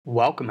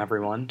Welcome,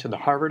 everyone, to the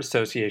Harvard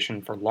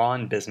Association for Law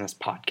and Business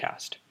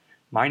podcast.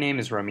 My name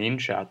is Ramin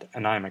Sheth,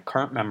 and I am a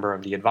current member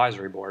of the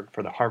advisory board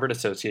for the Harvard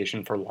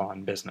Association for Law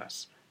and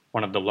Business,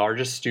 one of the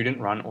largest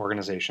student-run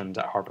organizations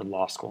at Harvard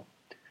Law School.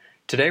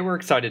 Today, we're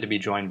excited to be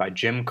joined by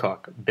Jim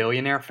Koch,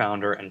 billionaire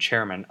founder and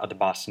chairman of the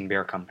Boston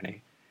Beer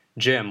Company.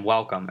 Jim,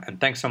 welcome, and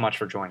thanks so much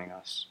for joining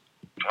us.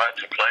 Well,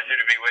 it's a pleasure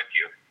to be with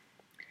you.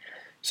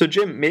 So,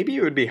 Jim, maybe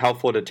it would be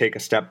helpful to take a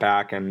step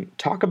back and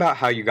talk about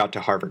how you got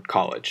to Harvard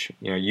College.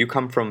 You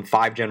come from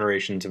 5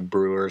 generations of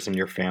brewers in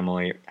your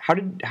family. How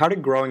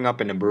did growing up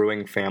in a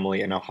brewing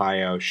family in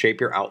Ohio shape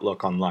your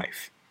outlook on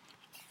life?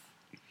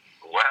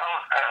 Well,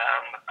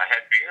 I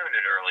had beer at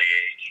an early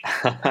age,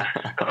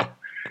 so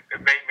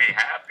it made me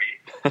happy.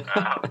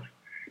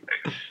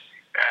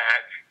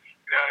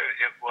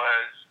 It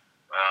was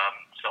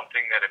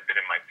something that had been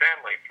in my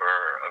family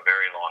for a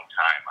very long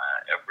time.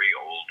 Every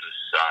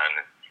oldest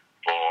son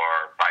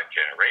for 5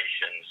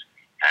 generations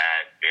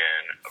had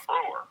been a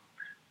brewer.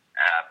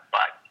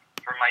 But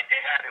for my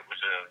dad, it was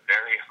a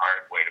very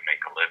hard way to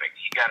make a living.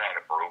 He got out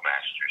of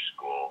brewmaster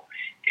school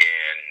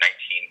in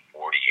 1948.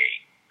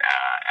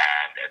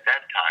 And at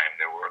that time,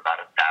 there were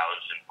about 1,000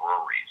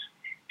 breweries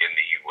in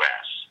the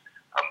U.S.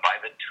 By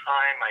the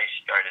time I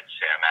started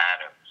Sam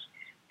Adams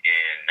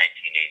in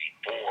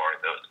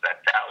 1984,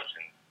 that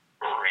 1,000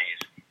 breweries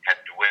had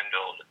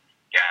dwindled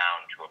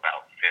down to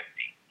about 50.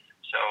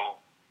 So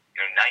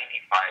 95%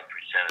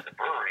 of the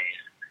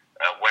breweries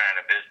went out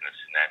of business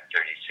in that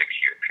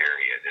 36-year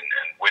period,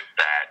 and with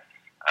that,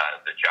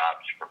 the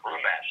jobs for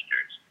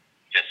brewmasters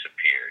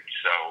disappeared.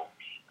 So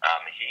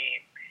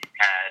he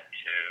had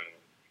to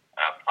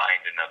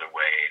find another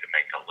way to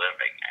make a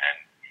living,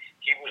 and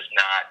he was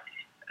not,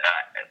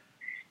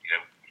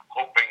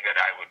 hoping that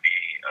I would be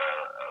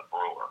a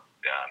brewer.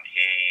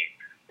 He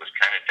was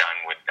kind of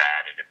done with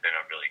that. It had been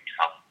a really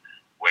tough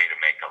way to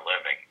make a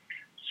living.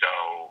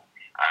 So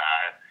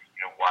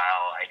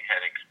while I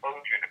had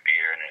exposure to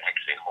beer and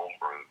actually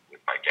homebrewed with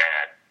my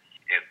dad,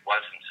 it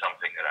wasn't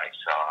something that I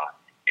saw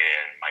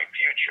in my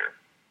future.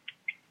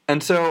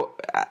 And so,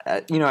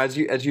 as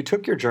you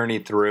took your journey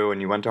through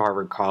and you went to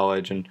Harvard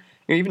College, and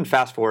even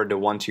fast forward to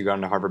once you got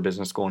into Harvard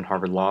Business School and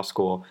Harvard Law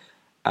School,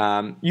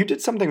 you did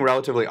something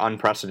relatively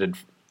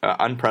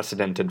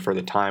unprecedented for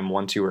the time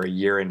once you were a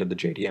year into the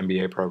JD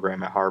MBA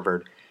program at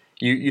Harvard.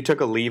 You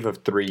took a leave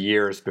of 3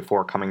 years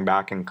before coming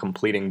back and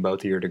completing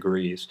both of your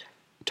degrees.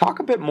 Talk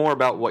a bit more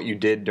about what you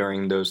did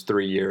during those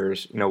 3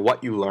 years,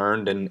 what you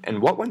learned,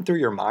 and what went through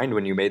your mind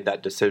when you made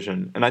that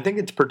decision. And I think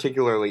it's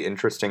particularly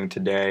interesting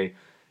today,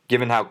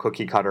 given how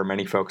cookie-cutter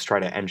many folks try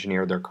to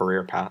engineer their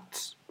career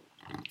paths.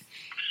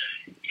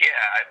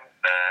 Yeah, I've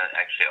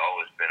actually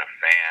always been a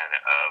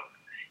fan of,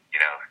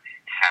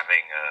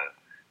 having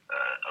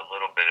a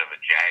little bit of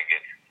a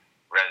jagged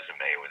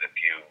resume with a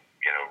few,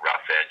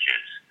 rough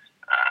edges,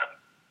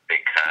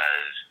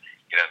 because,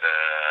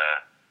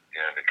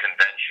 the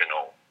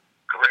conventional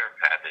career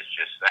path is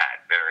just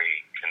that,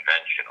 very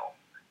conventional,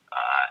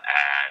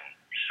 and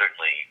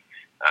certainly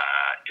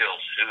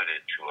ill-suited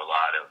to a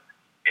lot of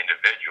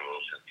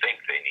individuals who think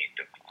they need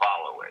to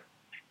follow it.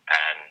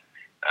 And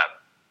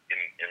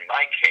in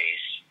my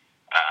case,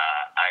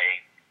 I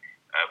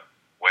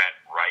went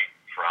right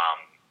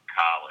from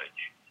college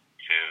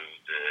to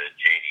the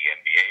JD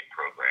MBA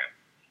program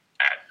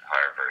at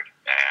Harvard,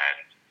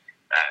 and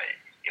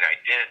I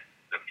did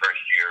the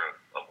first year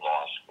of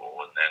law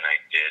school, and then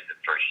I did the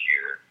first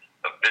year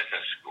of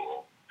business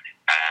school,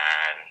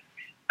 and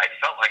I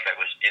felt like I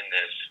was in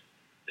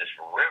this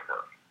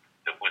river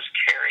that was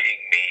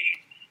carrying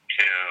me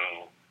to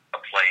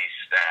a place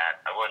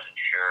that I wasn't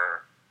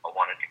sure I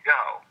wanted to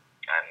go,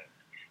 and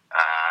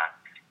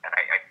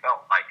I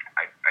felt like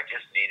I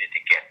just needed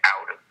to get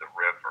out of the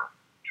river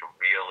to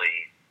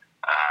really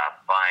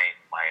find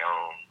my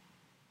own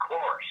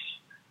course,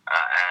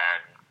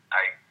 and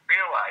I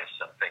realized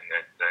something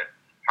that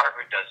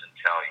Harvard doesn't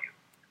tell you,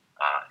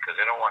 because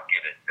they don't want you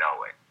to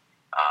know it.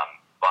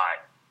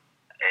 But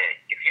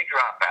if you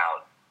drop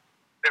out,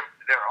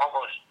 they're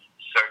almost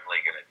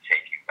certainly going to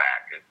take you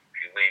back if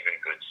you leave in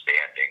good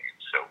standing and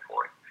so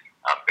forth.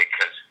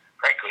 Because,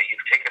 frankly,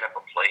 you've taken up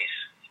a place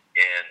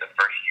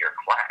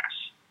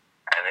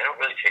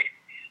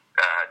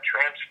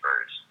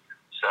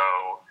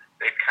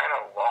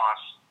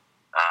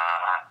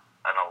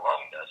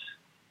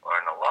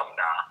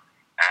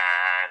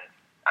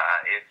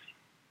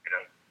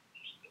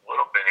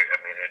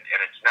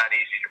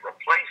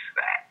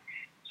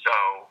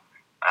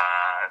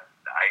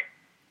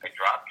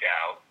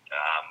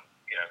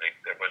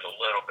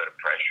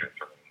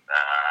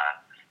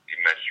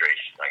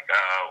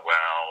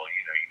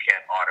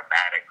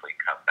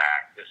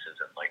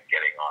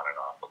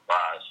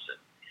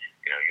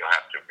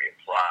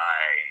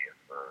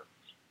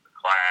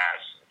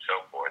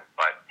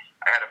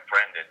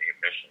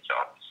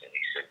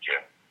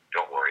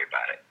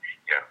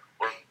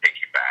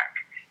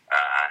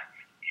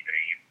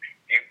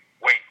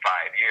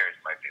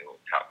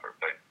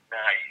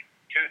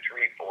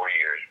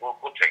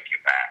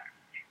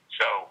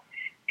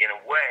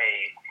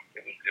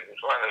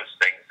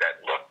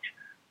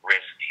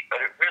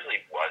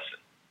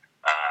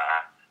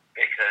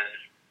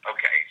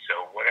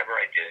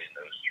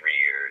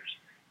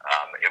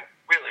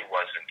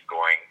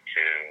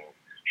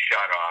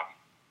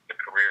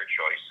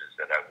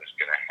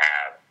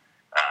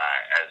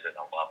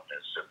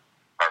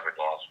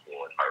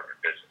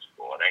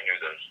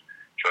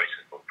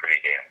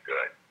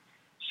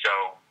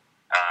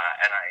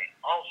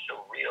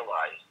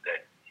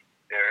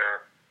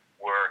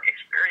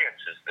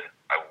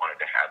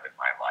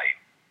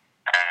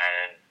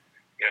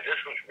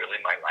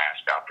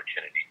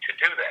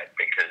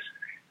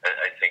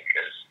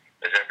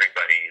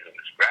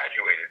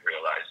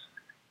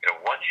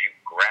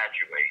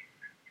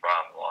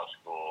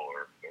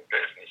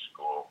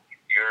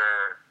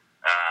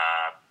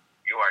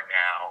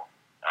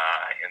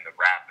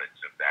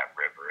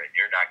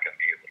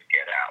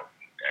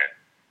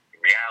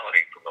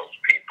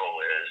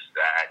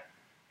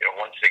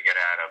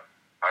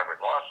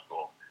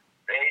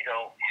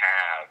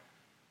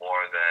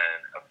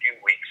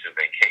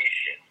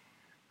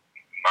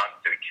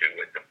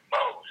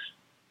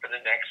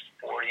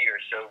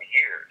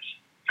years.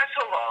 That's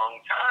a long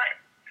time.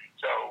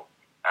 So,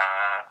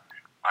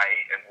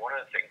 and one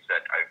of the things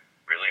that I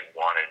really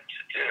wanted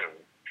to do,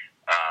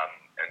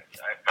 and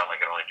I felt like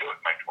I could only do it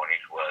in my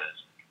 20s, was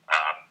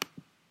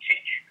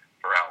teach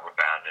for Outward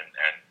Bound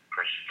and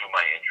pursue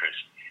my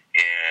interest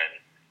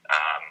in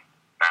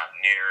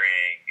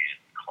mountaineering,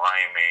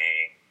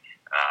 climbing,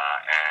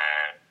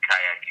 and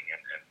kayaking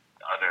and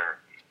other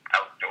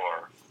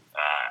outdoor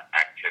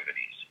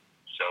activities.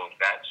 So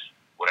that's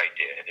what I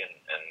did, and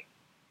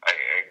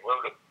I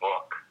wrote a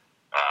book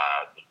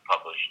that was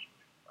published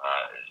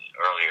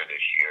earlier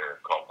this year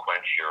called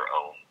Quench Your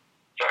Own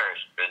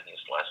Thirst: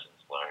 Business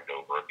Lessons Learned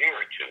Over a Beer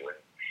or Two. And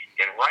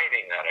in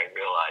writing that, I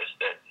realized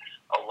that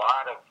a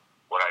lot of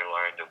what I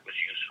learned that was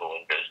useful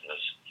in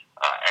business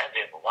and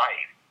in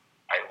life,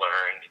 I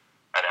learned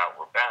at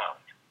Outward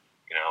Bound,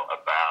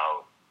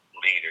 about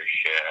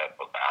leadership,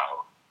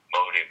 about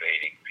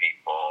motivating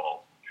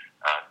people,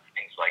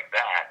 things like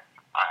that.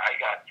 I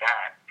got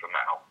that from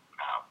Outward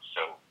Bound.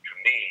 So to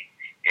me,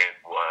 it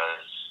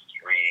was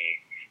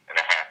 3.5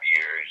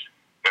 years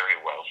very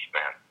well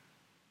spent.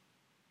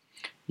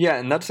 Yeah,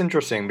 and that's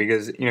interesting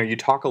because, you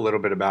talk a little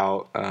bit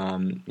about,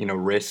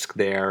 risk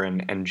there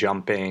and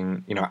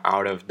jumping,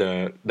 out of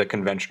the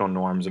conventional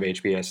norms of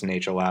HBS and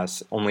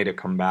HLS only to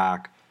come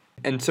back.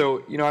 And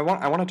so, I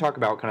want to talk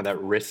about kind of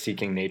that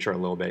risk-seeking nature a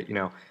little bit.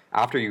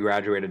 After you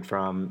graduated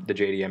from the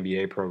JD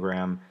MBA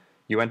program,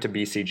 you went to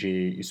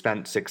BCG, you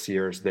spent 6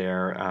 years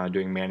there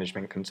doing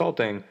management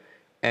consulting.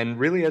 And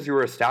really, as you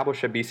were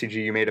established at BCG,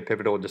 you made a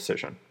pivotal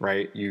decision,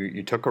 right?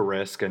 You took a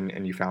risk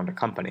and you found a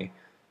company.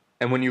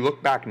 And when you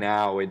look back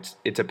now, it's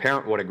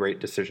apparent what a great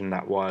decision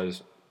that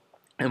was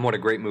and what a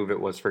great move it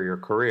was for your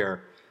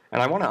career.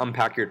 And I want to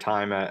unpack your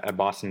time at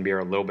Boston Beer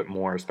a little bit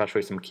more,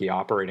 especially some key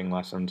operating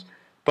lessons.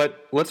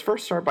 But let's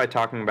first start by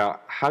talking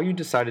about how you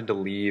decided to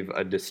leave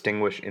a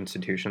distinguished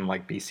institution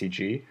like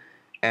BCG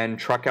and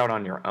truck out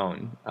on your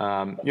own.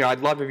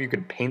 I'd love if you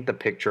could paint the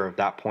picture of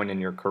that point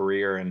in your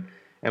career and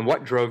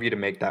what drove you to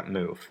make that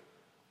move.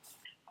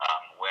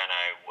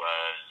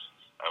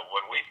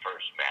 When we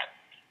first met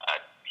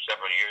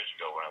several years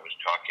ago, when I was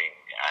talking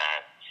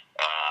at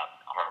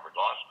Harvard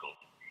Law School,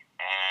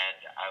 and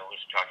I was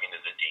talking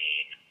to the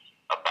dean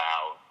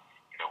about,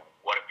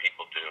 what do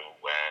people do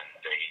when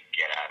they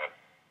get out of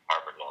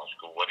Harvard Law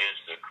School? What is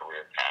the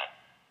career path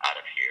out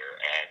of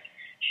here? And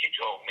she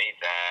told me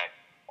that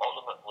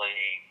ultimately,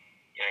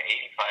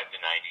 85 to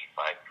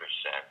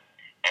 95%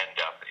 end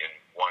up in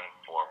one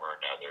form or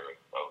another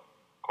of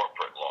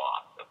corporate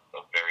law,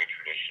 of very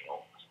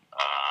traditional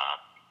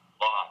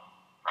law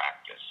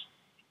practice,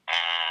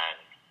 and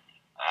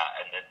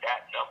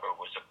that number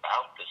was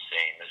about the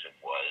same as it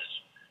was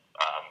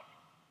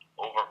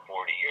over 40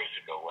 years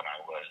ago when I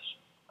was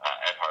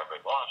at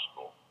Harvard Law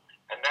School,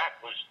 and that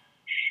was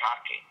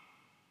shocking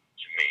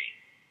to me,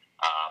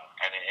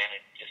 and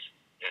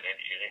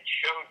it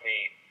showed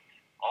me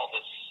all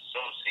the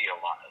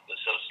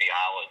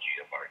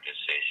sociology of our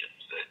decisions,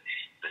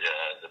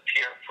 the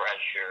peer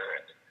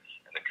pressure and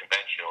the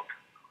conventional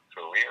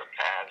career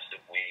paths that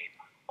we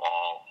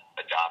all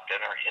adopt, and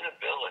our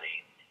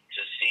inability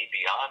to see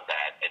beyond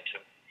that and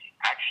to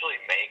actually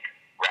make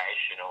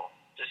rational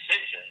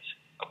decisions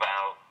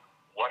about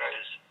what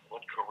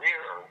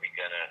career are we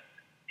going to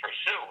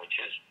pursue, which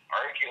is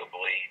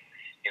arguably,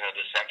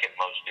 the second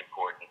most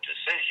important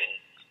decision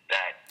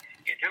that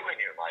you do in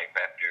your life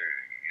after,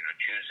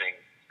 choosing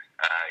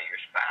your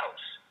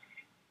spouse.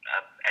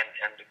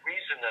 And the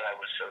reason that I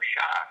was so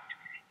shocked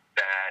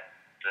that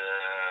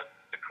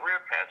the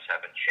career paths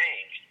haven't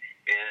changed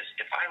is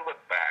if I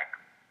look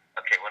back,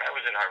 when I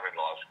was in Harvard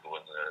Law School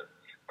in the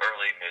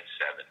early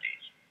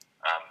mid-'70s,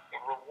 the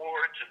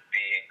rewards of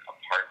being a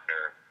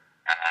partner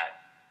at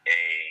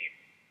a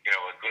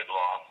good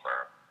law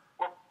firm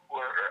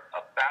were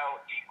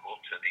about equal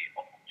to the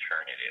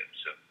alternatives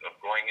of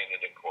going into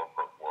the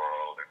corporate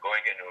world or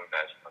going into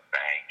investment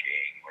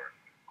banking or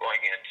going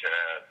into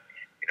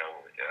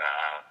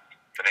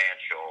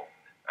financial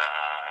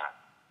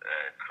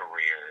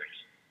careers,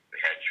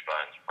 hedge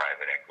funds,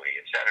 private equity,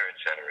 et cetera, et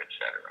cetera, et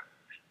cetera.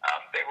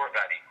 They were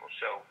about equal.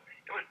 So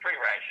it was a pretty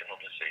rational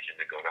decision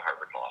to go to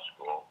Harvard Law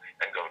School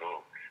and go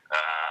to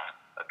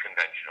a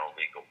conventional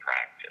legal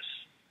practice.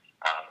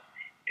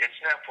 It's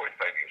now 45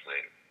 years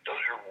later. Those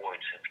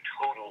rewards have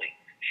totally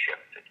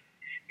shifted.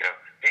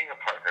 Being a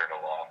partner at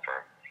a law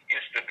firm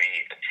used to be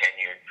a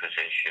tenured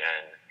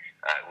position.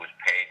 It was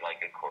paid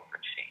like a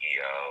corporate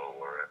CEO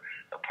or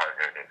a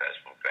partner at an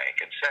investment bank,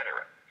 et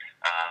cetera.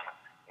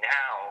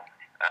 Now,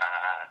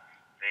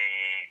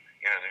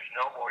 there's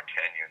no more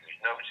tenure,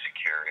 there's no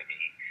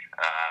security,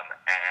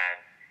 and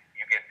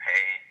you get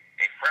paid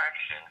a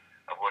fraction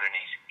of what an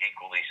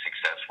equally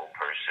successful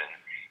person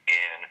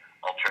in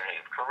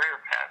alternative career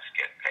paths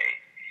get paid.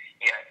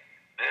 Yet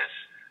this,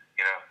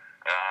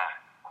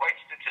 quite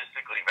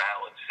statistically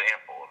valid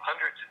sample of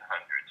hundreds and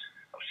hundreds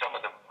of some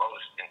of the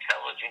most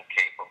intelligent,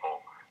 capable,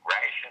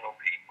 rational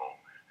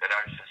people that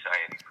our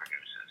society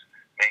produces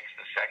makes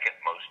the second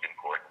most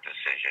important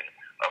decision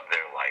of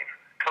their life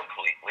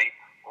completely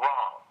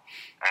wrong.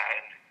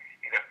 And,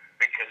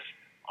 because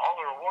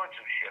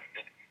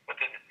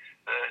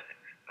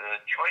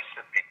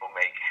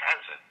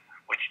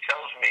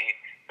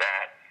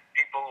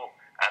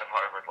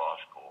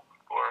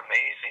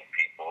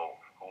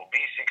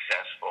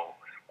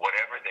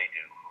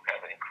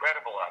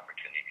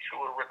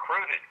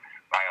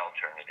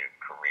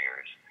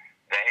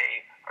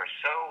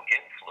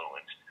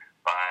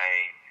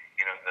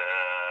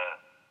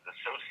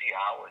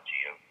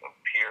ideology of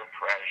peer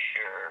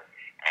pressure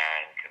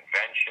and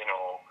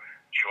conventional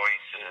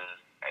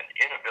choices and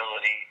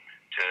inability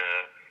to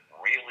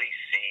really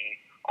see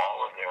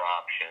all of their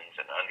options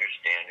and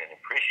understand and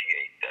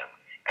appreciate them.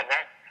 And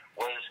that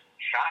was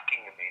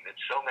shocking to me, that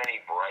so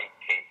many bright,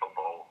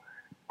 capable,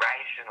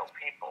 rational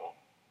people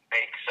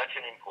make such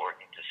an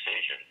important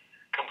decision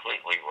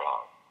completely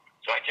wrong.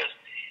 So I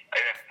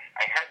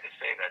had to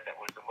say that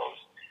was the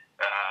most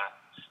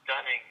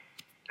stunning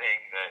thing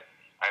that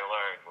I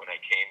learned when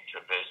I came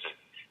to visit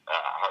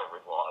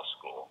Harvard Law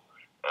School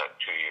 2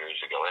 years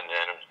ago. And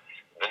then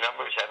the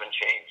numbers haven't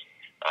changed.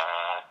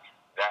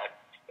 That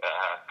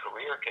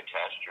career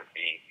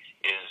catastrophe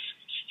is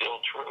still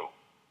true.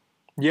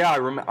 Yeah,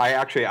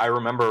 I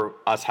remember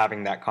us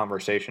having that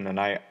conversation, and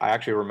I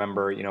actually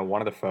remember,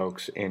 one of the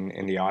folks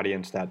in the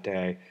audience that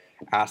day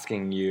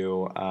asking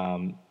you,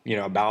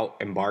 about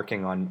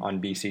embarking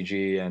on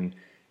BCG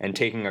and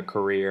taking a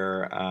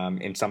career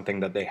in something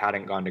that they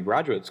hadn't gone to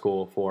graduate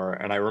school for.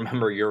 And I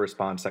remember your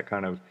response that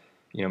kind of,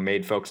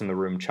 made folks in the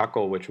room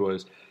chuckle, which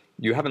was,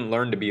 you haven't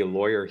learned to be a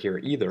lawyer here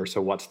either,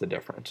 so what's the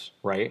difference,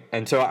 right?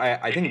 And so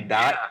I think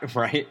that,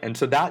 right? And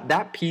so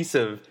that piece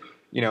of,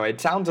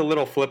 it sounds a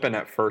little flippant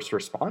at first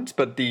response,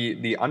 but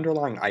the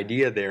underlying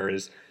idea there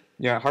is,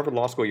 at Harvard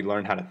Law School, you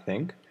learn how to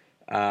think.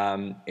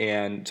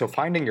 And so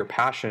finding your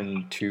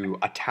passion to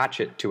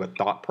attach it to a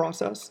thought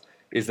process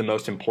is the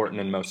most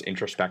important and most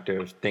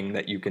introspective thing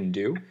that you can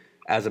do,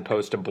 as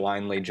opposed to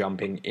blindly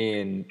jumping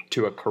in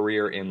to a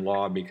career in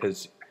law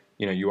because,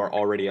 you are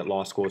already at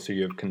law school, so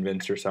you have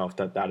convinced yourself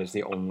that that is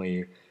the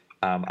only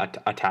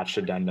attached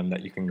addendum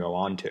that you can go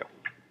on to.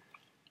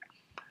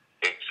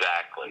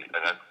 Exactly.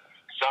 And I'm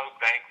so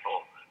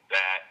thankful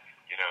that,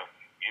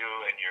 you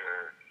and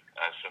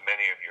so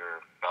many of your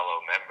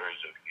fellow members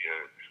of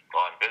your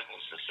Law and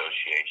Business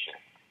Association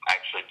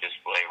actually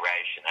display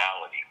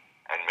rationality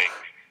and make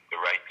the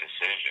right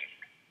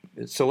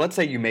decision. So let's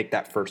say you make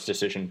that first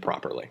decision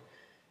properly,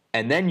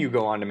 and then you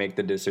go on to make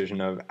the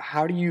decision of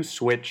how do you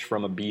switch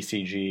from a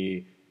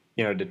BCG,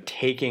 to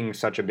taking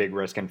such a big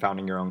risk and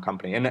founding your own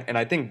company. And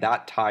I think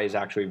that ties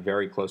actually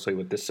very closely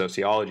with this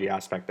sociology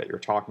aspect that you're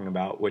talking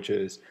about, which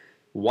is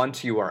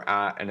once you are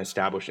at an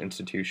established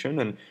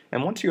institution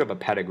and once you have a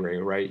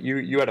pedigree, right?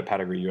 You had a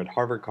pedigree. You had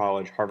Harvard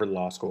College, Harvard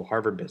Law School,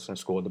 Harvard Business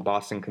School, the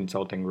Boston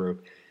Consulting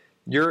Group.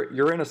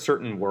 You're in a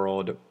certain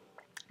world.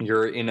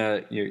 You're in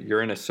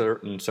a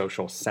certain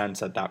social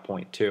sense at that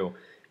point too.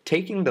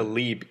 Taking the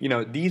leap,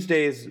 these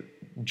days,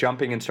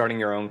 jumping and starting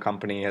your own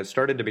company has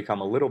started to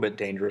become a little bit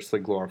dangerously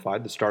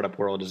glorified. The startup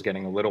world is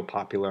getting a little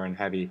popular and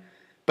heavy.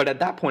 But at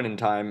that point in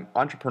time,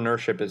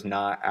 entrepreneurship is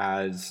not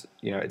as,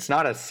 it's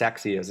not as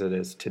sexy as it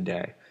is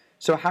today.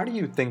 So how do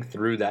you think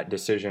through that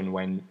decision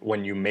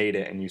when you made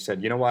it and you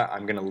said, you know what,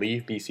 I'm going to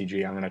leave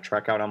BCG, I'm going to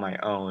trek out on my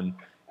own,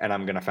 and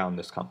I'm going to found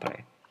this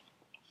company?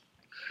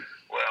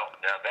 Well,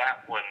 now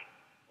that one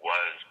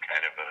was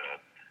kind of a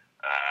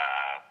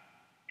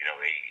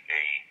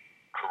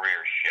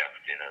career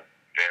shift in a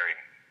very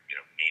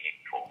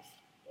meaningful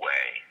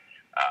way,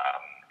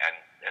 and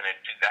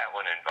that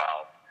one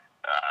involved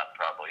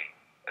probably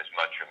as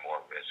much or more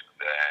risk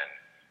than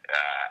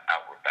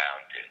Outward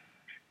Bound did,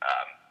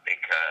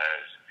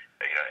 because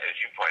as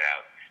you point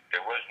out,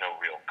 there was no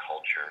real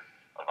culture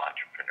of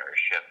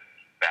entrepreneurship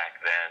back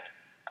then.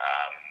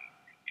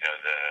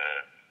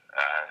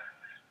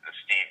 The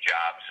Steve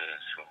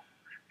Jobses who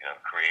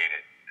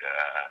created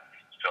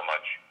so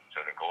much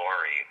sort of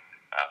glory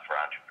for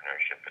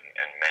entrepreneurship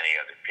and many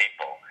other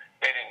people,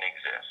 they didn't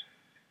exist.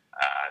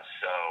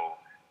 So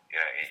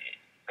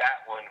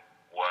that one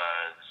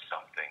was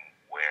something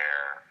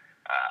where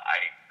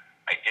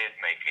I did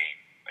make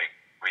a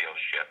real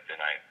shift,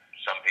 and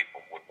some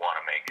people would want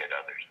to make it,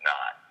 others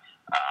not.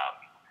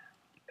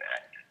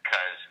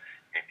 Because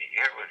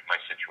here was my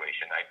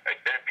situation.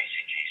 I'd been at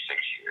BCG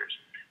 6 years.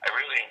 I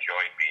really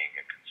enjoyed being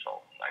a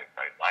consultant.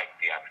 I liked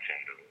the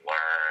opportunity to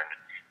learn.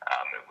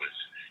 It was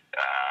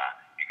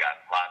you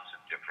got lots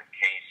of different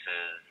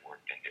cases,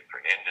 worked in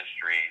different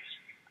industries.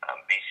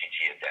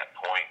 BCG at that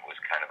point was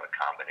kind of a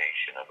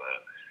combination of a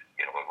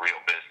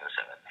real business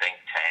and a think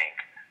tank,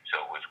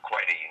 so it was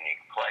quite a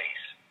unique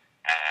place,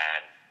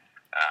 and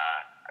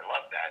I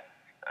loved that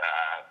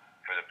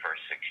for the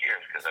first 6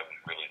 years because I was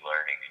really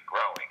learning and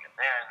growing, and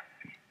then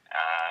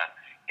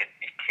it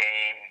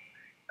became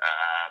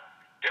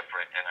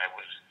different, and I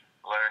was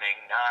learning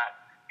not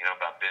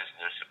about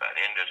business, about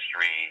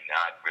industry,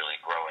 not really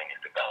growing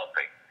and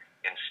developing.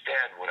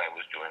 Instead, what I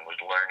was doing was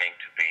learning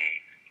to be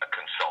a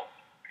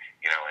consultant,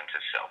 and to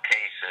sell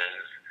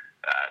cases,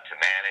 to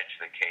manage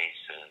the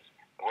cases.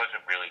 I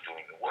wasn't really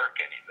doing the work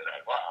that I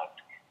loved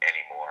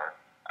anymore.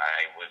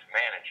 I was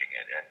managing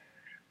it, and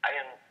I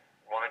didn't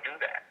want to do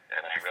that.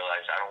 And I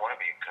realized I don't want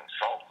to be a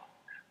consultant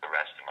the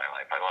rest of my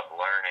life. I love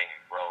learning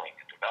and growing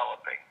and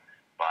developing,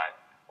 but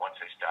once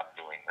I stopped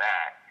doing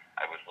that,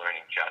 I was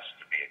learning just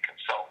to be a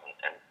consultant,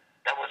 and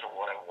that wasn't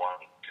what I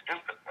wanted to do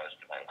for the rest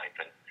of my life.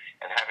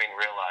 And having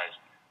realized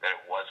that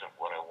it wasn't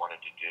what I wanted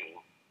to do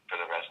for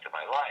the rest of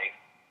my life,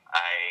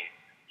 I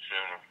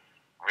soon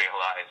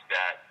realized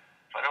that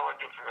if I don't want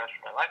rest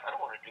of my life. I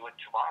don't want to do it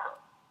tomorrow.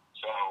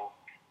 So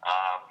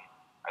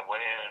I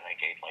went in and I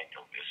gave my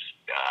notice,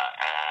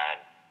 and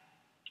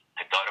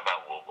I thought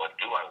about, well, what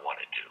do I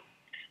want to do?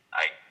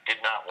 I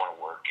did not want to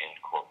work in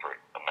corporate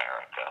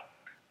America,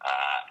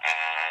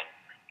 and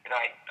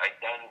I'd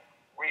done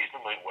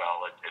reasonably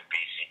well at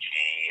BCG.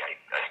 I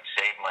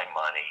saved my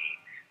money.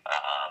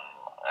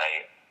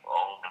 I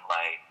owned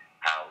my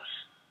house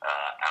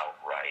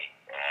outright,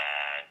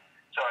 and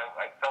so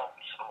I felt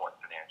somewhat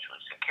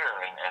financially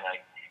secure, and I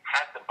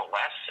had the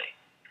blessing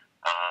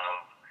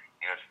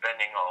of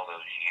spending all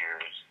those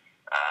years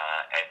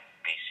at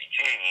BCG,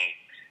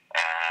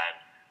 and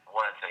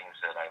one of the things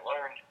that I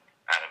learned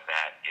out of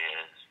that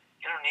is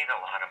you don't need a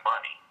lot of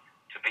money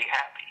to be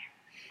happy.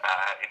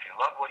 If you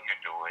love what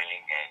you're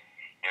doing and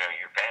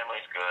your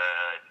family's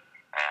good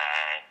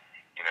and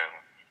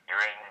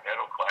you're in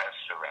middle class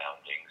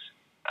surroundings,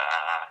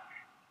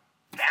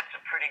 that's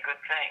a pretty good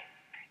thing,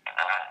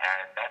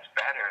 and that's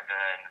better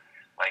than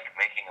like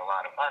making a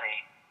lot of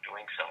money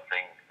doing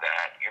something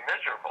that you're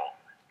miserable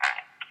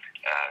at.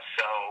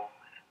 So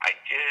I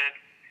did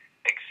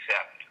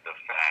accept the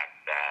fact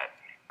that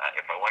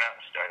if I went out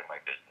and started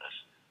my business,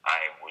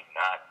 I would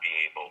not be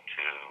able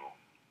to,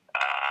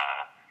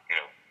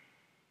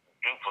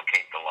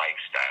 duplicate the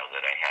lifestyle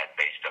that I had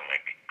based on my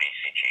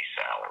BCG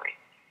salary.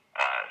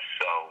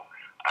 So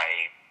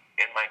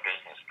in my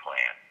business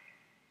plan,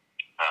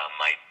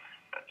 my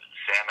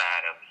Sam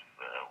Adams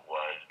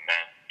was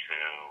meant to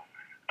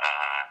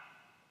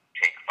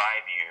take 5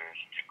 years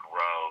to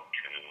grow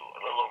to a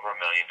little over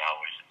 $1 million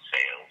in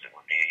sales. It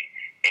would be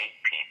 8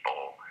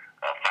 people,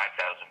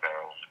 5,000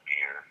 barrels of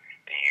beer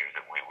a year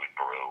that we would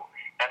brew,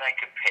 and I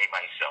could pay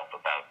myself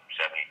about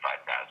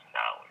 $75,000,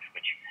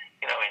 which,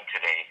 in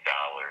today's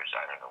dollars,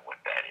 I don't know what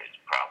that is,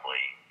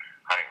 probably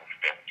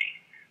 150,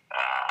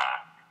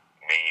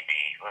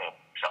 maybe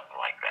something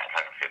like that,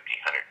 150,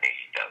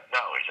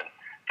 $180,000, and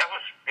that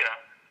was,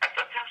 I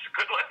thought that was a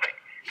good living,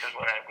 because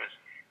when I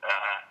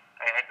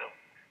had the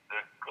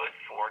good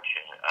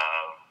fortune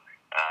of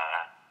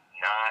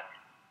not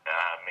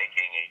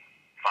making a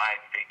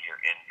 5-figure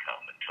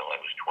income until I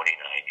was 29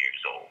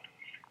 years old.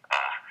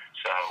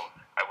 So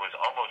I was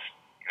almost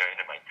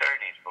into my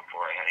 30s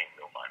before I had any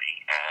real money,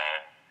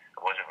 and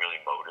I wasn't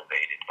really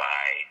motivated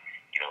by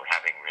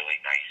having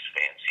really nice,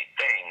 fancy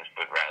things,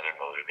 but rather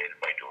motivated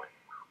by doing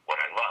what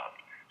I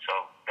loved.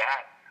 So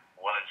that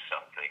was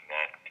something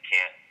that I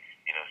can't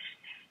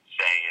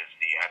say is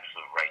the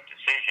absolute right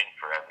decision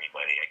for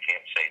everybody. I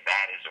can't say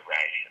that is a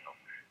rational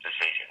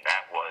decision.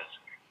 That was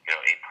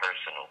a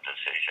personal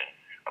decision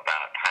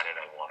about how did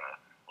I want to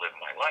live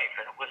my life,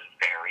 and it was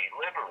very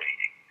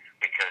liberating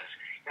because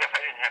if I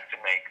didn't have to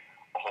make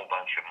a whole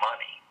bunch of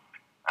money,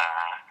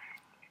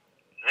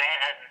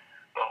 then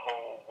the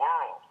whole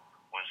world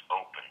was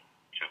open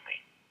to me.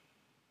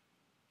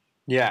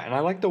 Yeah, and I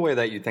like the way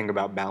that you think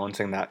about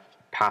balancing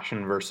that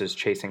passion versus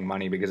chasing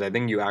money, because I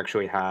think you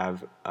actually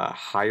have a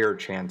higher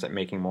chance at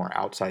making more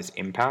outsized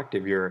impact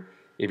if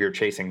you're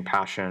chasing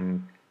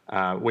passion,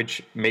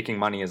 which making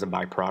money is a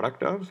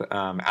byproduct of,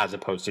 as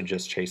opposed to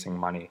just chasing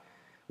money.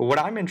 What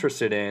I'm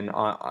interested in,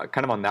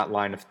 kind of on that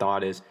line of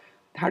thought, is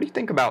how do you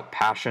think about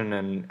passion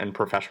and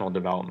professional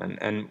development?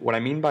 And what I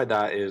mean by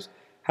that is,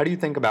 how do you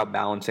think about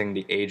balancing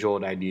the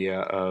age-old idea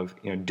of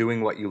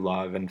doing what you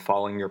love and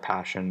following your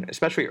passion,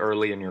 especially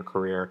early in your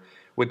career,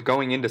 with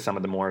going into some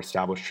of the more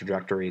established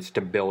trajectories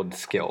to build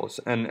skills?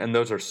 And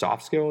those are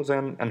soft skills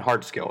and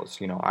hard skills.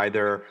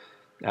 Either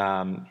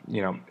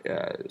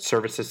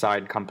services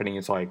side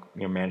companies like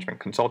management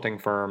consulting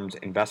firms,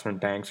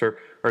 investment banks, or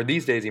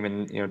these days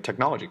even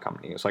technology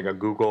companies like a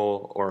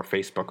Google or a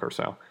Facebook or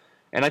so.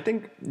 And I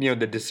think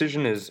the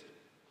decision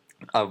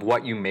of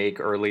what you make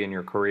early in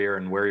your career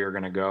and where you're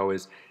going to go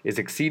is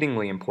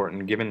exceedingly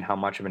important, given how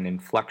much of an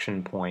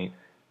inflection point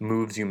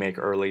moves you make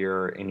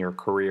earlier in your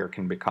career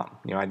can become.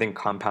 I think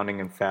compounding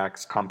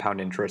effects,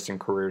 compound interest in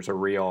careers are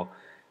real,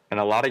 and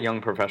a lot of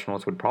young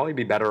professionals would probably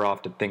be better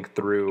off to think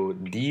through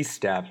these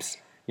steps,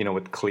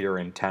 with clear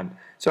intent.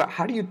 So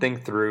how do you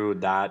think through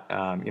that,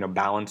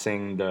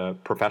 balancing the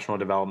professional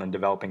development,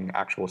 developing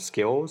actual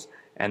skills,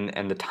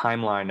 and the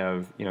timeline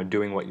of,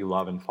 doing what you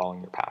love and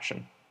following your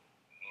passion?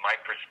 My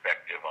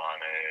perspective on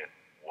it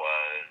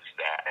was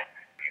that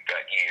you've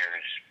got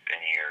years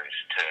and years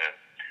to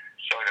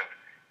sort of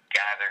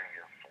gather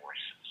your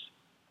forces.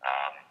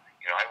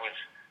 I was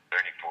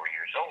 34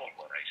 years old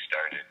when I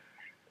started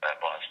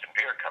Boston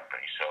Beer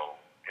Company, so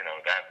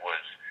that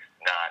was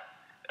not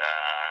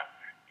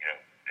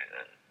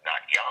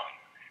not young.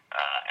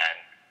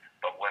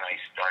 But when I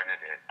started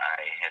it, I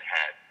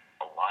had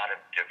a lot of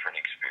different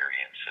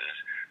experiences.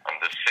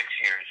 The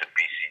 6 years at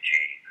BCG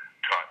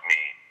taught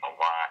me a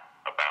lot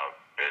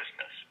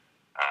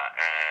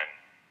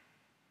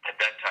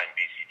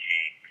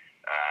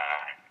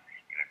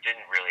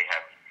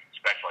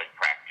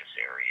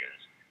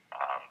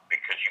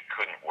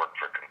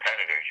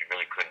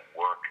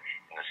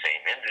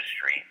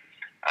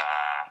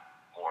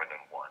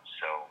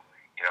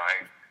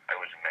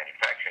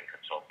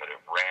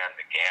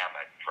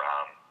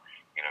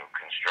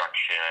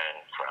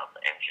from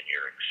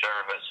engineering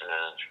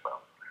services, from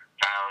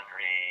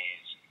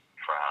foundries,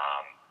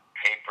 from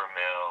paper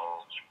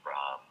mills,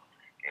 from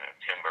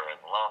timber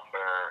and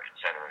lumber, et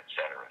cetera,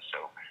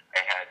 so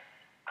I had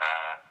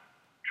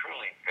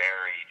truly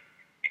varied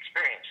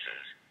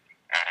experiences.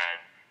 And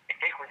I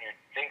think when you're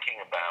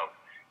thinking about,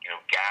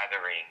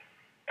 gathering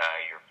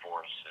your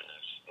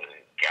forces,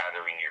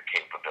 gathering your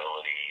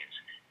capabilities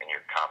and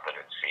your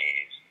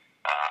competencies,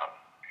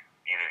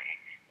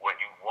 what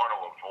you want to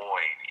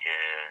avoid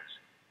is,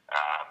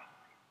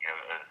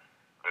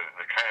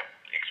 the kind of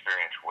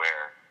experience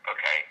where,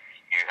 okay,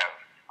 you have,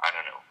 I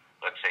don't know,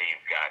 let's say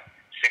you've got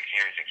 6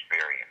 years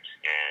experience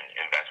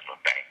in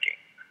investment banking,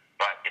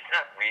 but it's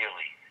not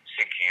really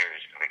 6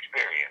 years of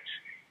experience.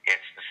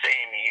 It's the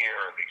same year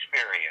of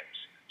experience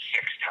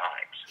 6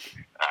 times.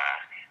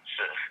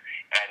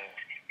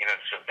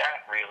 So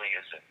that really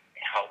isn't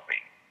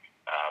helping.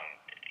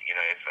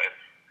 If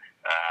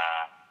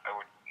I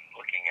were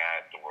looking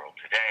at the world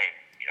today,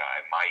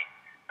 I might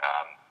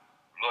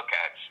look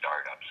at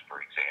startups, for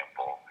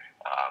example,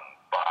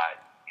 but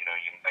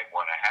you might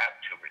want to have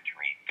 2 or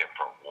 3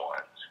 different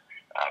ones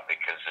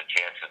because the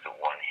chances that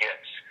one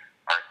hits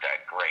aren't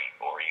that great.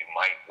 Or you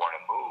might want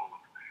to move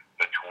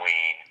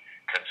between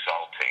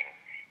consulting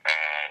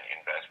and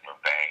investment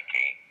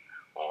banking,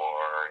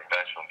 or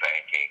investment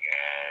banking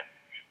and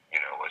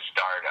a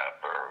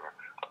startup or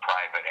a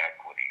private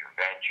equity or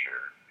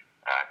venture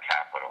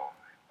capital.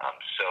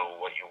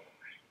 So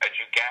as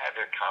you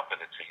gather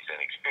competencies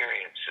and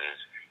experiences,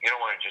 you don't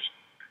want to just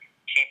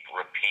keep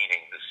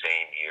repeating the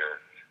same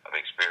year of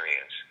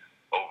experience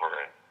over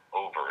and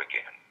over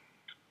again.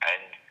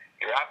 And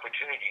your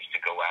opportunities to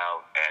go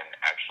out and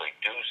actually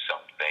do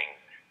something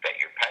that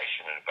you're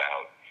passionate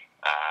about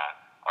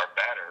are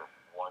better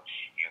once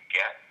you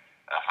get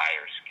a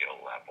higher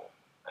skill level.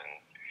 And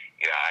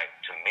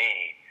to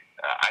me,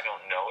 I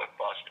don't know if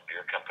Boston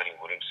Beer Company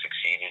would have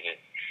succeeded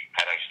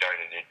had I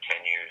started it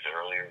 10 years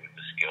earlier with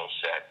the skill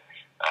set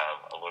of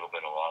a little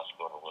bit of law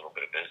school and a little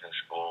bit of business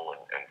school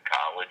and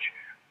college.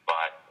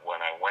 But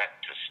when I went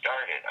to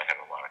start it, I had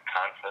a lot of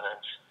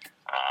confidence.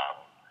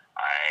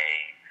 I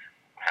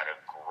had a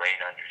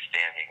great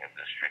understanding of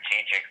the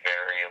strategic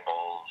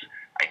variables.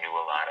 I knew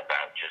a lot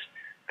about just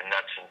the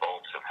nuts and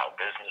bolts of how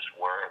business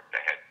worked.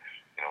 I had,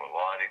 a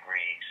law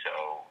degree,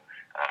 so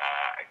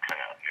I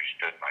kind of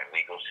understood my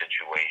legal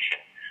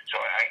situation. So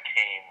I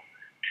came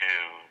to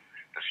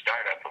the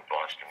startup of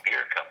Boston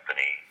Beer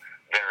Company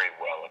very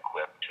well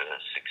equipped to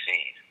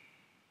succeed.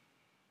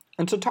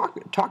 And so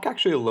talk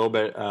actually a little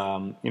bit,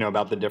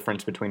 about the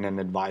difference between an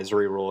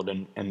advisory role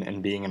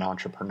and being an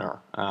entrepreneur.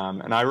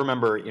 And I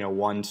remember,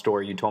 one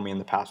story you told me in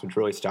the past which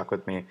really stuck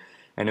with me,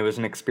 and it was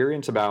an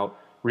experience about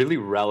really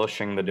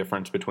relishing the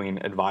difference between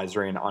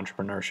advisory and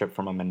entrepreneurship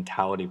from a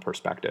mentality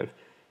perspective.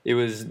 It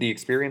was the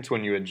experience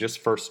when you had just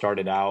first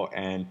started out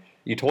and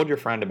you told your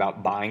friend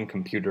about buying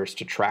computers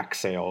to track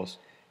sales,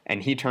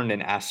 and he turned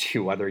and asked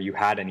you whether you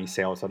had any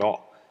sales at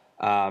all,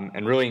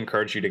 and really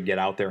encouraged you to get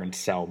out there and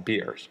sell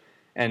beers.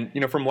 And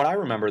from what I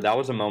remember, that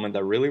was a moment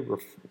that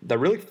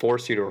really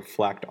forced you to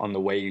reflect on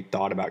the way you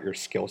thought about your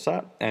skill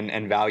set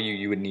and value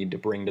you would need to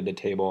bring to the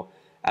table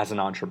as an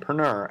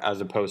entrepreneur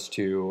as opposed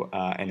to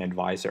an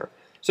advisor.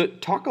 So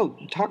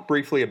talk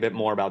briefly a bit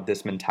more about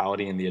this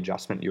mentality and the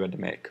adjustment you had to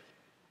make.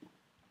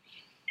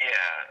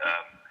 Yeah,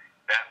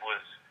 that was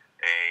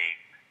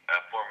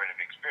a formative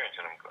experience,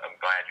 and I'm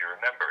glad you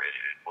remember it.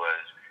 It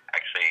was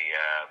actually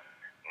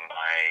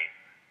my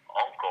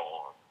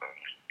uncle,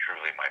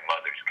 truly my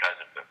mother's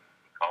cousin, but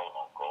we call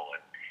him uncle,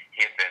 and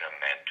he had been a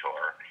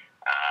mentor,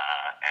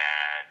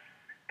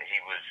 and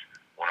he was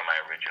one of my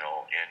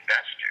original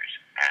investors.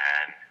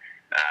 And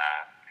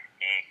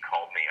he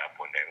called me up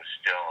one day. It was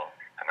still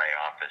at my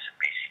office at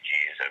BCG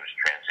as I was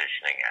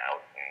transitioning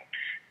out, and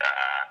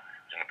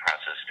in the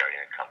process of starting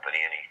a company,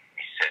 and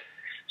he said,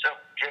 "So,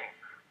 Jim,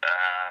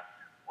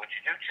 what'd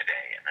you do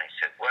today?" And I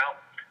said,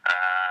 "Well,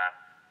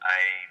 I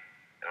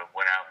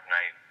went out and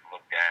I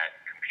looked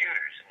at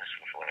computers," and this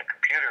was when a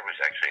computer was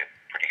actually a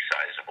pretty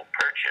sizable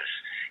purchase.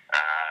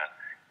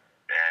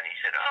 And he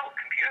said, "Oh,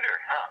 computer,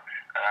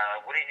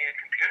 huh? What do you need a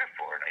computer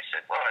for?" And I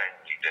said, "Well, I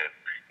need to,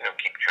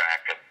 keep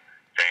track of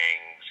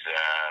things,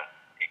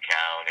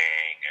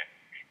 accounting,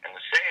 and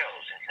the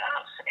sales." And he said,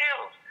 "Oh,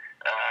 sales.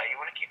 You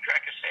want to keep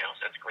track of sales?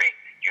 That's great.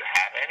 Do you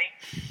have any?"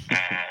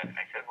 And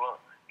I said, "Well,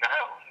 no,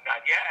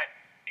 not yet."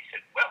 He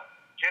said, "Well,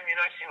 Jim,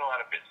 I've seen a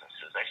lot of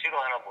businesses. I've seen a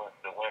lot of ones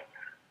that went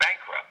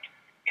bankrupt,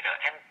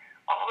 and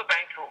all the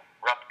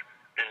bankrupt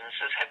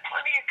businesses had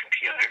plenty of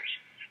computers.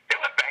 They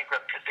went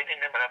bankrupt because they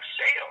didn't have enough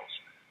sales.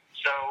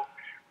 So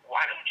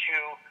why don't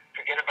you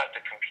forget about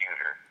the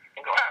computer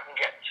and go out and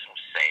get some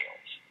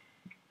sales?"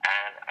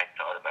 And I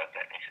thought about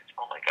that, and I said,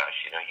 "Oh my gosh,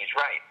 he's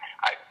right.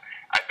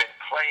 I've been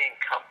playing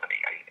company.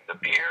 The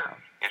beer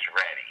is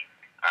ready.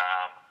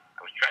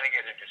 I was trying to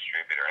get a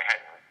distributor. I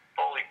hadn't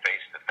fully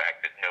faced the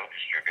fact that no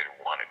distributor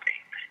wanted me.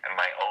 And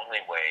my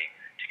only way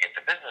to get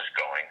the business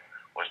going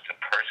was to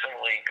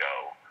personally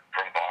go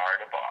from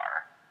bar to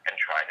bar and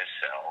try to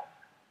sell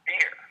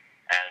beer.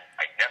 And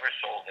I'd never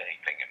sold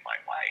anything in my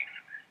life.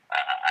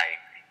 I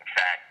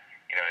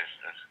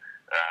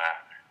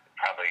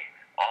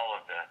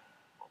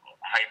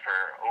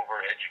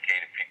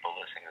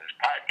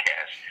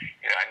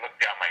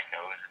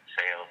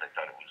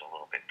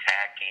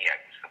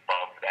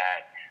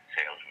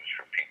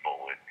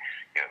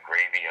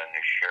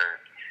a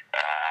shirt.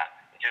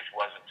 It just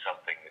wasn't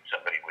something that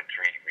somebody with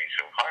 3 degrees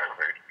from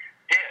Harvard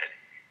did.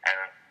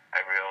 And I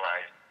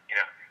realized,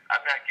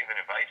 I'm not giving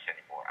advice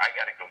anymore. I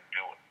got to go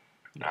do it.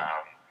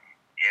 Yeah.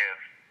 If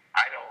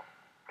I don't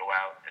go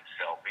out and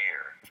sell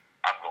beer,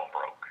 I'm going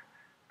broke.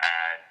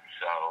 And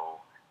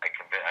so I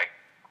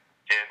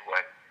did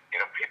what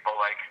people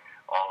like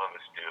all of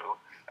us do.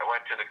 I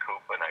went to the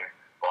Coop and I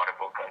bought a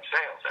book on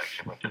sales. I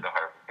actually went to the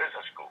Harvard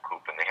Business School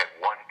Coop and they had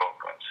one book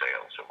on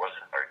sales. It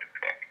wasn't hard to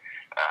pick.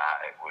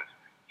 It was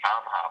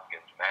Tom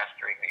Hopkins,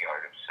 Mastering the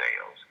Art of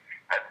Sales.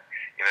 And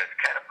it's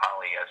kind of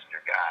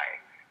polyester guy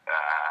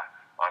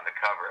on the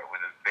cover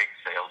with his big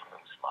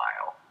salesman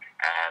smile.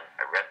 And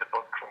I read the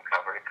book from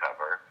cover to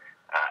cover.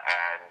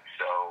 And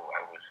so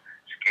I was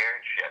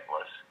scared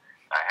shitless.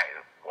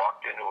 I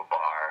walked into a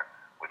bar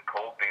with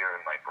cold beer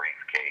in my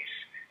briefcase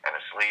and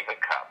a sleeve of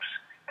cups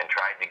and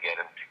tried to get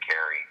him to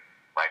carry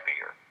my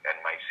beer. And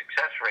my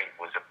success rate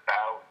was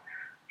about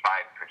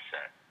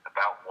 5%,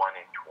 about 1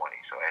 in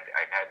 20. So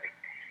I had to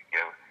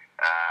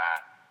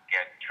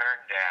get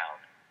turned down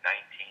 19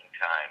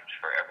 times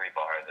for every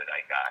bar that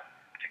I got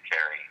to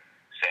carry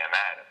Sam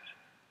Adams.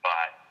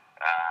 But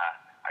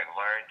I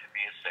learned to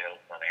be a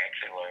salesman. I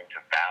actually learned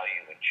to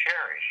value and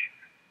cherish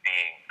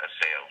being a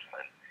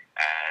salesman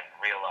and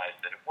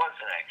realized that it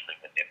wasn't actually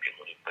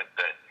manipulative, but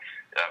that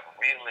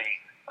really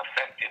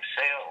effective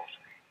sales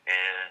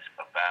is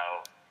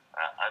about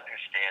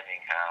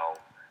understanding how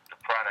the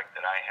product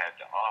that I had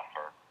to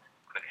offer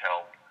could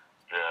help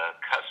the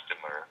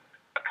customer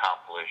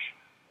accomplish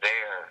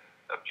their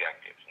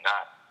objectives,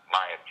 not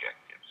my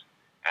objectives.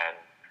 And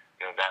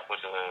that was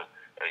a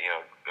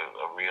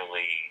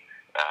really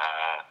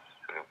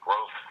sort of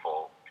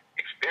growthful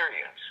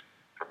experience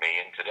for me.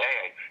 And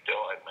today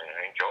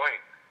I enjoy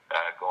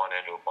going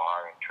into a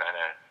bar and trying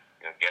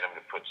to get them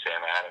to put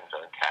Sam Adams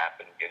on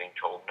tap and getting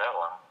told no.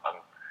 I'm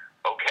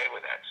okay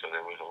with that. So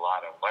there was a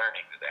lot of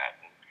learning to that.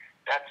 And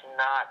that's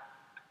not,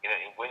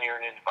 when you're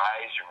in an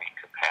advisory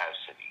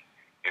capacity,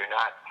 you're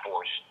not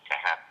forced to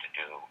have to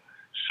do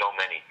so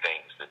many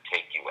things that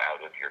take you out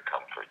of your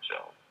comfort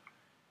zone.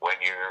 When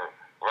you're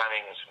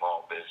running a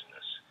small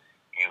business,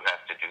 you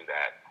have to do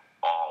that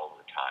all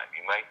the time.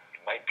 You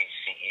might be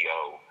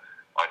CEO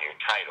on your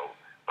title,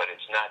 but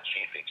it's not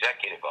Chief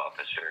Executive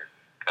Officer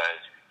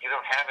because you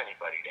don't have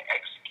anybody to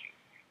execute.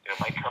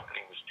 My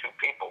company was 2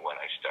 people when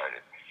I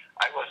started.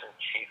 I wasn't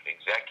Chief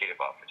Executive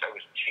Officer. I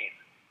was Chief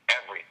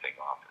Everything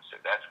Officer.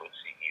 That's what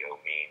CEO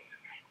means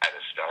at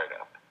a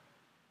startup.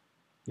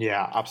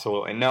 Yeah,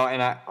 absolutely. No,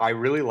 and I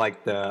really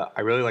like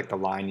the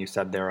line you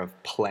said there of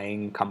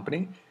playing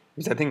company,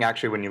 because I think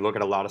actually when you look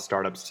at a lot of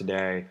startups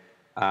today,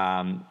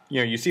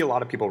 you see a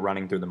lot of people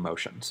running through the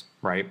motions,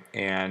 right?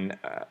 And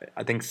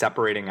I think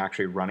separating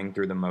actually running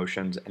through the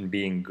motions and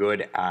being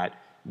good at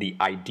the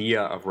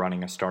idea of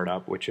running a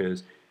startup, which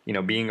is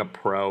being a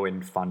pro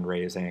in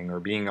fundraising or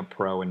being a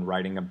pro in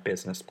writing a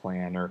business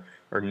plan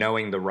or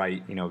knowing the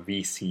right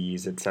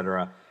VCs, et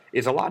cetera,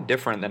 is a lot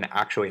different than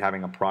actually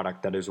having a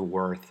product that is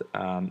worth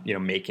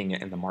making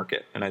it in the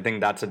market. And I think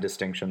that's a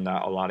distinction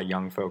that a lot of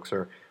young folks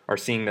are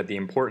seeing, that the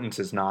importance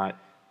is not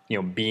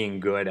being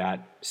good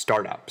at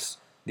startups.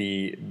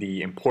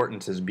 The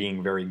importance is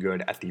being very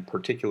good at the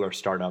particular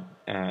startup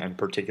and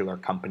particular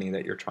company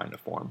that you're trying to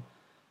form.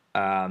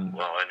 And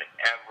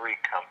every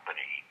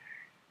company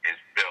is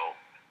built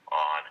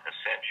on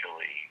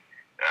essentially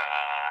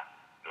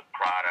the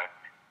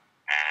product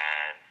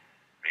and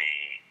the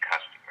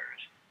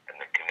customers and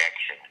the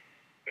connection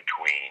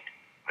between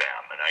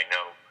them. And I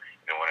know,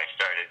 when I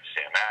started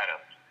Sam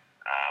Adams,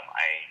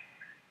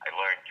 I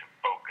learned to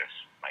focus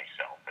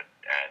myself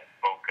and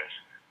focus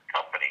the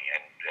company.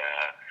 And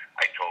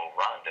I told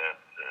Rhonda,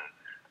 the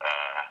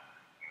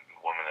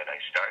woman that I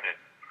started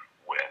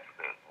with,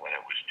 when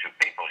it was 2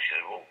 people, she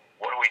said, "Well,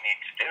 what do we need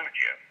to do,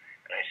 Jim?"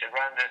 And I said,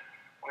 "Rhonda,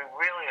 we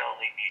really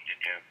only need to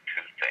do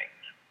 2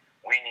 things.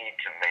 We need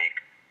to make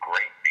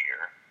great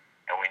beer,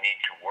 and we need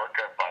to work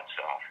our butts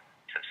off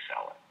to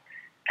sell it.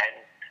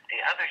 And the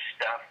other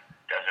stuff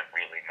doesn't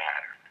really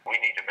matter. We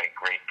need to make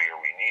great beer.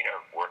 We need to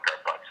work our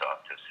butts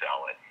off to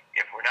sell it.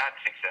 If we're not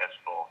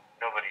successful,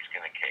 nobody's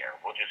going to care.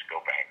 We'll just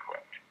go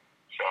bankrupt."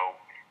 So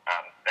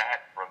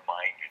that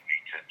reminded me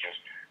to just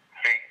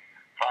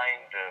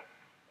find the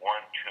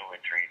 1, 2, or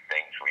 3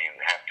 things where you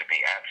have to be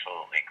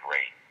absolutely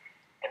great,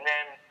 and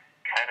then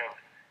kind of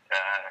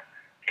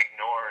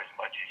ignore as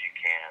much as you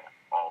can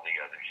all the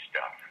other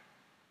stuff.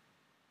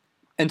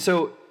 And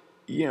so,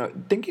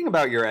 thinking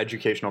about your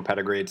educational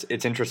pedigree,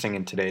 it's interesting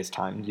in today's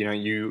time.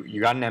 You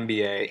got an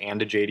MBA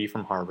and a JD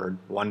from Harvard,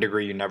 one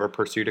degree you never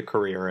pursued a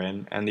career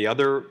in, and the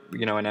other,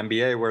 an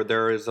MBA where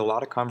there is a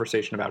lot of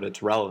conversation about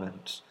its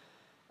relevance.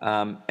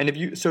 And if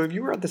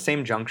you were at the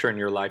same juncture in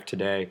your life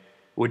today,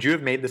 would you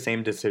have made the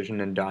same decision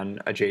and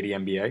done a JD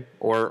MBA,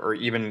 or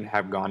even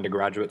have gone to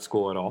graduate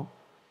school at all?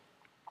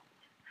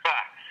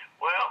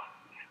 Well,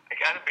 I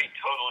got to be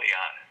totally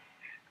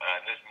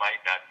honest. This might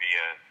not be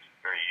a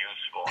very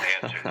useful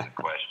answer to the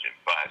question,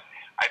 but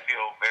I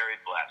feel very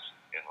blessed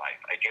in life.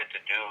 I get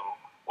to do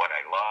what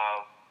I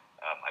love.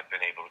 I've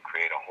been able to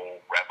create a whole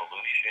revolution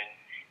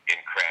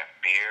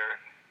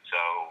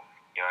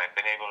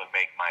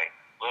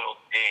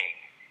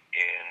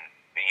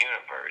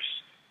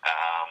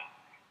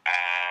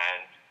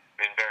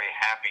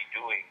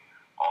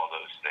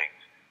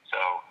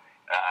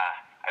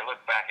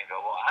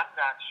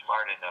not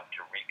smart enough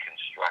to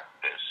reconstruct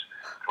this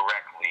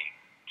correctly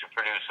to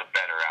produce a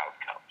better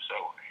outcome.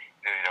 So,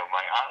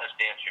 my honest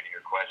answer to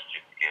your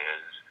question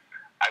is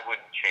I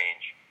wouldn't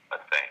change a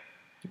thing.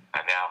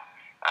 And now,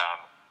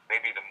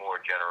 maybe the more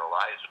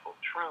generalizable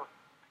truth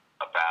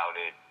about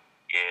it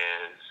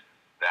is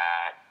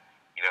that,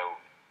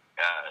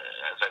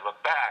 as I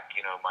look back,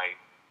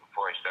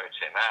 before I started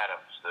Sam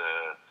Adams, the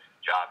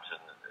jobs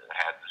and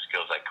had the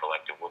skills I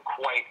collected were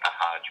quite a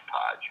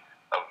hodgepodge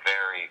of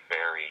very,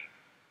 very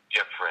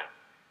different,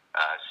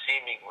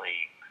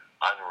 seemingly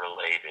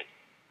unrelated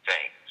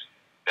things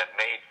that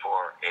made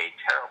for a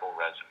terrible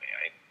resume.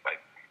 I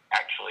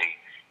actually,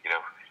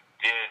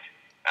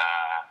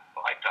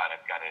 I thought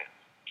I've got a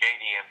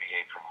JD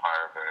MBA from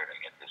Harvard. I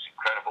get this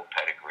incredible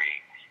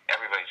pedigree.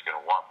 Everybody's going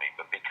to want me.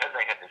 But because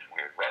I had this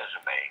weird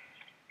resume,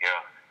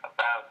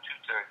 about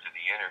 2/3 of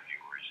the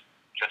interviewers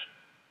just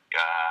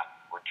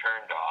were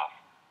turned off,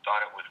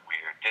 thought it was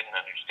weird, didn't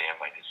understand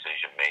my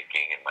decision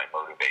making and my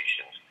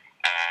motivations,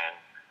 and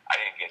I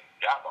didn't get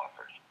job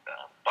offers.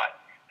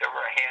 But there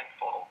were a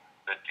handful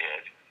that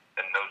did,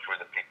 and those were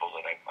the people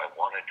that I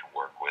wanted to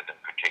work with, in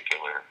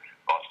particular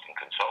Boston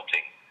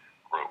Consulting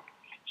Group.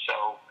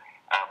 So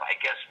I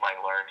guess my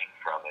learning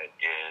from it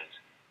is,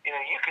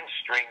 you can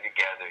string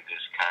together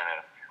this kind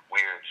of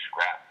weird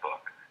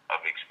scrapbook of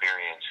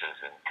experiences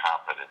and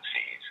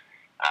competencies,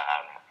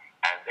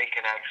 and they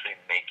can actually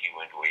make you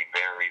into a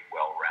very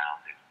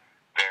well-rounded,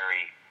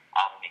 very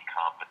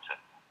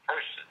omnicompetent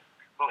person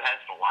who has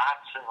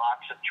lots and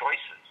lots of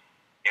choices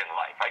in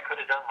life. I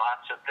could have done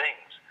lots of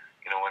things,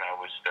 when I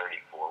was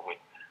 34 with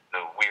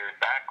the weird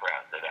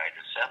background that I'd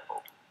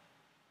assembled.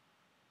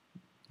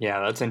 Yeah,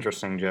 that's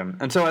interesting, Jim.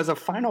 And so as a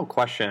final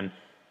question,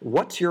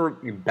 what's your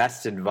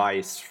best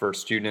advice for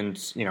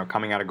students,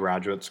 coming out of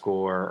graduate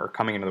school or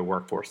coming into the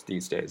workforce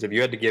these days? If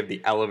you had to give the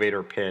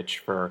elevator pitch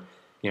for,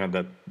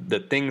 the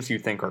things you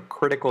think are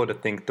critical to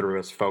think through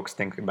as folks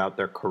think about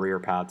their career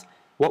paths,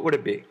 what would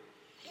it be?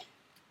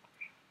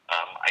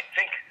 I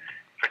think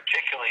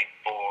particularly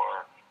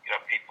for,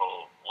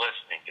 people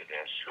listening to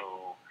this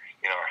who,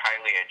 are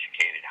highly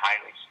educated,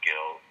 highly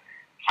skilled,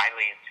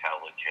 highly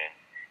intelligent,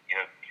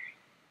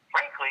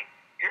 frankly,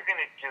 you're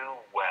going to do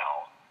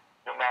well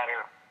no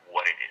matter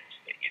what it is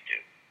that you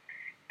do.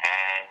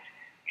 And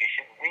you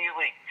should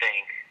really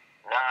think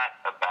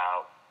not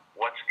about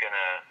what's going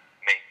to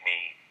make me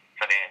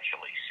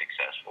financially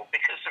successful,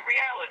 because the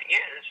reality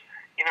is,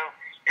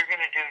 you're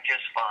going to do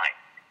just fine.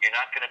 You're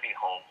not going to be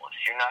homeless.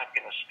 You're not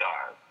going to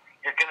starve.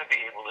 You're going to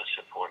be able to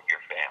support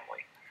your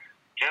family.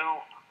 Do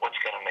what's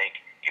going to make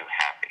you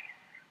happy.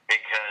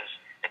 Because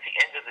at the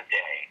end of the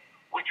day,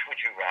 which would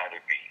you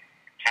rather be,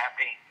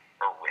 happy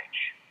or rich?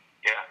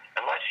 Yeah,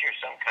 unless you're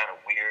some kind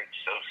of weird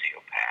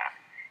sociopath,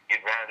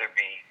 you'd rather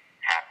be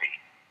happy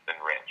than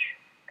rich.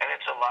 And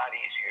it's a lot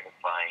easier to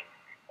find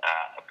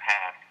a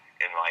path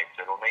in life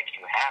that will make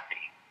you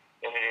happy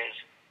than it is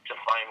to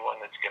find one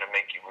that's going to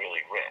make you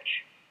really rich.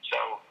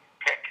 So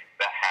pick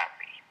the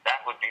happy.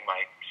 That would be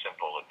my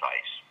simple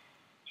advice.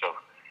 So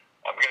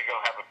I'm going to go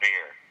have a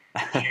beer.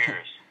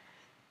 Cheers.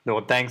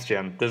 Well, thanks,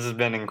 Jim. This has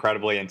been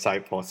incredibly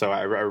insightful. So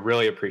I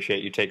really appreciate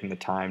you taking the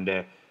time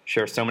to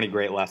share so many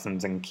great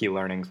lessons and key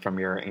learnings from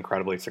your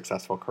incredibly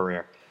successful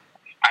career.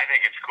 I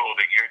think it's cool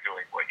that you're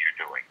doing what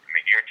you're doing. I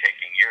mean, you're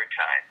taking your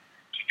time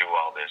to do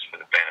all this for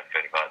the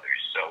benefit of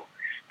others. So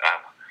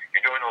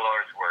you're doing the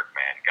Lord's work,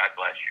 man. God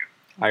bless you.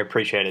 I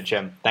appreciate it,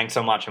 Jim. Thanks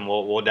so much, and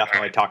we'll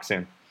definitely talk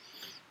soon.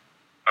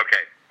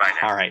 Okay, bye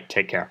now. All right,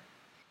 take care.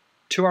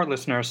 To our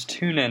listeners,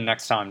 tune in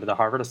next time to the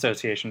Harvard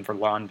Association for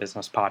Law and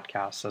Business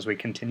podcast as we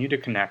continue to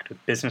connect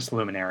with business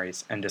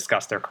luminaries and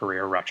discuss their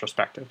career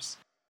retrospectives.